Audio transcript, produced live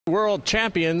World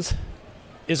champions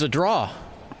is a draw.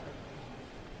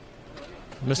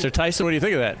 Mr. Tyson, what do you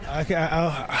think of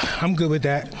that? I'm good with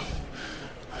that.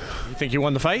 You think you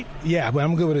won the fight? Yeah, but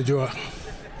I'm good with a draw.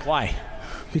 Why?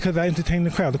 Because I entertained the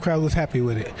crowd. The crowd was happy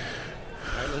with it.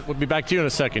 We'll be back to you in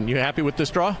a second. You happy with this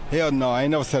draw? Hell no, I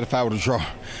ain't never satisfied with a draw.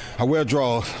 I wear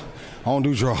draws. I don't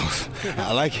do draws.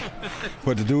 I like it.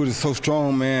 But the dude is so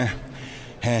strong, man.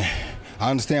 And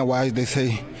I understand why they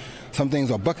say some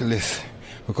things are bucket list.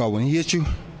 Because when he hits you,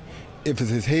 if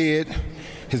it's his head,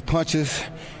 his punches,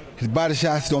 his body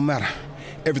shots, don't matter.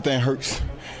 Everything hurts.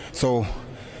 So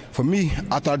for me,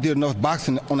 I thought I did enough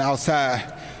boxing on the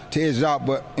outside to edge it out,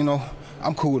 but, you know,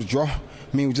 I'm cool with a draw. I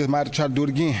mean, we just might have to try to do it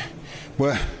again.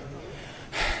 But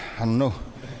I don't know.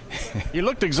 You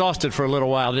looked exhausted for a little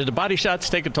while. Did the body shots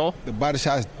take a toll? The body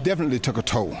shots definitely took a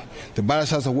toll. The body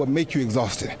shots are what make you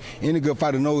exhausted. Any good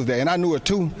fighter knows that. And I knew it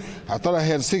too. I thought I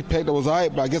had a 6-pack that was all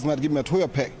right, but I guess I'm going to give me a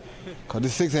 12-pack. Because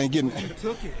this 6 ain't getting it. You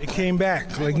took it. It came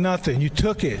back like nothing. You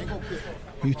took it.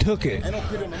 You took it.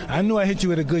 I knew I hit you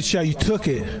with a good shot. You took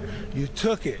it. You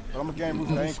took it.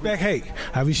 Hey,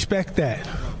 I respect that.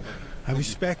 I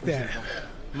respect that.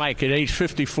 Mike, at age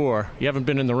 54, you haven't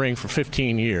been in the ring for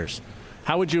 15 years.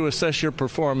 How would you assess your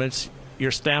performance, your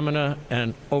stamina,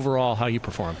 and overall how you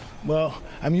performed? Well,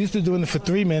 I'm used to doing it for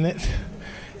 3 minutes,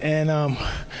 and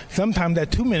sometimes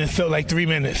that 2 minutes felt like 3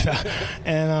 minutes.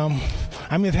 And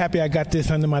I'm just happy I got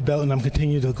this under my belt, and I'm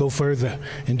continuing to go further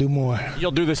and do more. You'll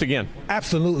do this again?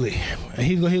 Absolutely.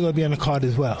 He's going to be on the card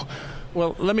as well.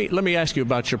 Well, let me ask you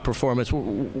about your performance.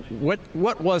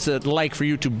 What was it like for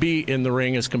you to be in the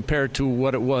ring as compared to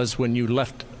what it was when you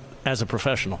left as a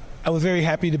professional? I was very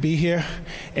happy to be here,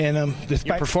 and despite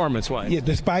your performance-wise. Yeah,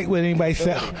 despite what anybody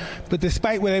said,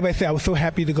 I was so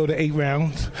happy to go to 8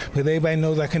 rounds. But everybody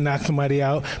knows I can knock somebody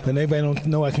out, but everybody don't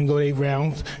know I can go to 8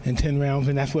 rounds and 10 rounds,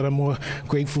 and that's what I'm more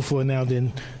grateful for now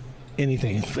than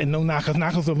anything. And no knockers.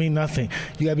 Knockers don't mean nothing.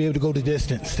 You got to be able to go the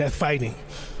distance. That's fighting.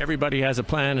 Everybody has a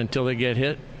plan until they get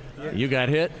hit. Yeah. You got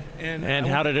hit, and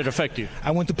how did it affect you? I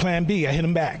went to plan B. I hit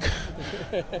him back.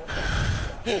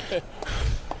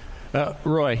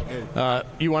 Roy,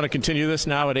 you want to continue this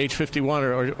now at age 51,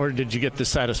 or did you get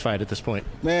dissatisfied at this point?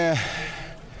 Man,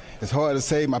 it's hard to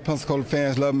say. My Pensacola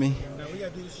fans love me. No, we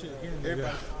got to do this shit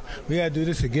again. We got to do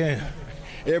this again.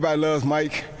 Everybody loves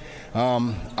Mike.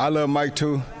 I love Mike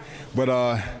too. But,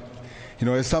 you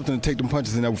know, it's something to take them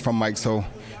punches in there from Mike. So, you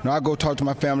know, I go talk to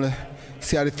my family,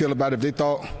 see how they feel about it. If they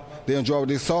thought they enjoyed what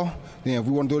they saw, then if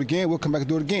we want to do it again, we'll come back and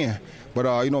do it again.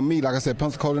 But, you know, me, like I said,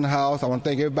 Pensacola in the house. I want to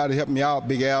thank everybody who helped me out.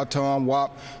 Big Al, Tom,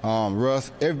 Wap,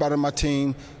 Russ, everybody on my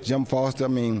team, Jim Foster. I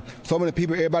mean, so many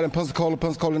people, everybody in Pensacola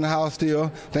in the house still.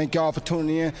 Thank y'all for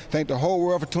tuning in. Thank the whole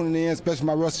world for tuning in, especially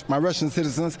my Russian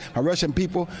citizens, my Russian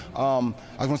people. I was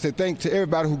going to say thank to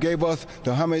everybody who gave us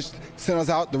the homage, sent us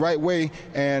out the right way.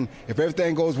 And if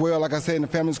everything goes well, like I said, and the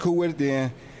family's cool with it,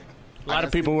 then a lot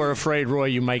of people were afraid, Roy,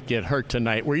 you might get hurt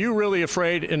tonight. Were you really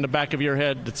afraid in the back of your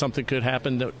head that something could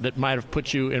happen that might have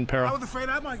put you in peril? I was afraid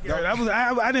I might get hurt.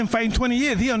 I didn't fight in 20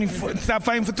 years. He only stopped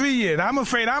fighting for 3 years. I'm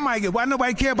afraid I might get. Why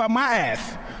nobody care about my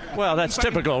ass? Well, that's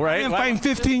typical, right? He been fighting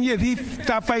 15 years. He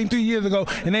stopped fighting 3 years ago,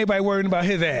 and everybody worrying about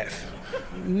his ass.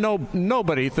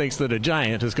 Nobody thinks that a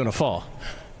giant is going to fall.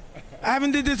 I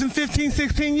haven't did this in 15,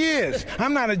 16 years.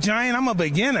 I'm not a giant. I'm a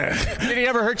beginner. Did he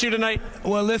ever hurt you tonight?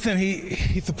 Well, listen,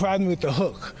 he surprised me with the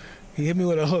hook. He hit me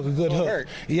with a hook, a good hook. Hurt.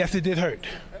 Yes, it did hurt.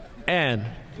 And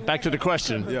back to the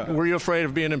question. Yeah. Were you afraid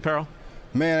of being in peril?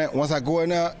 Man, once I go in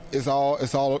there, it's all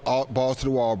balls to the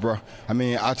wall, bro. I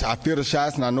mean, I feel the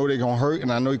shots, and I know they're going to hurt,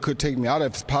 and I know he could take me out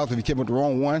if it's possible if he came with the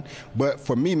wrong one. But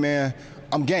for me, man,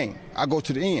 I'm game. I go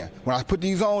to the end. When I put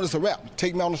these on, it's a wrap.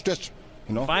 Take me on the stretcher,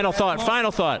 you know? Final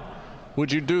thought. Would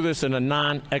you do this in a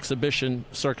non-exhibition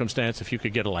circumstance if you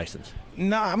could get a license?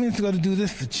 No, I'm just going to do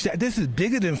this. This is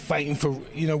bigger than fighting for,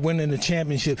 winning the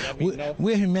championship.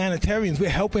 We're humanitarians. We're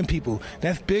helping people.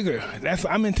 That's bigger.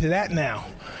 I'm into that now.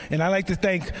 And I'd like to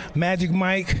thank Magic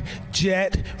Mike,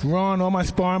 Jet, Ron, all my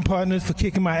sparring partners for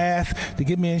kicking my ass to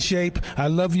get me in shape. I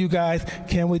love you guys.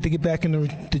 Can't wait to get back in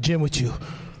the gym with you.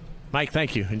 Mike,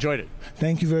 thank you. Enjoyed it.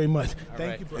 Thank you very much.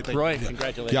 Thank you. Roy,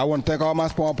 congratulations. Yeah, I want to thank all my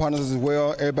sparring partners as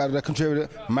well, everybody that contributed.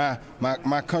 My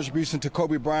contribution to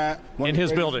Kobe Bryant. In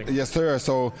his building. Yes, sir.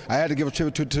 So I had to give a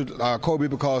tribute to Kobe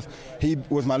because he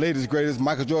was my latest greatest.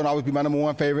 Michael Jordan always be my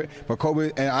 #1 favorite, but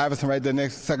Kobe and Iverson right there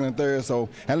next, second and third. So,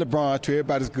 and LeBron too,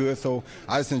 everybody's good. So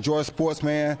I just enjoy sports,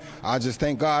 man. I just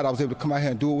thank God I was able to come out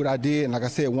here and do what I did. And like I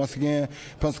said, once again,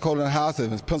 Pensacola in the house.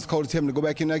 If Pensacola tell me to go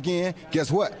back in there again,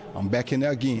 guess what? I'm back in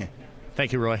there again.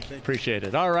 Thank you, Roy. Appreciate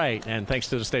it. All right, and thanks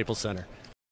to the Staples Center.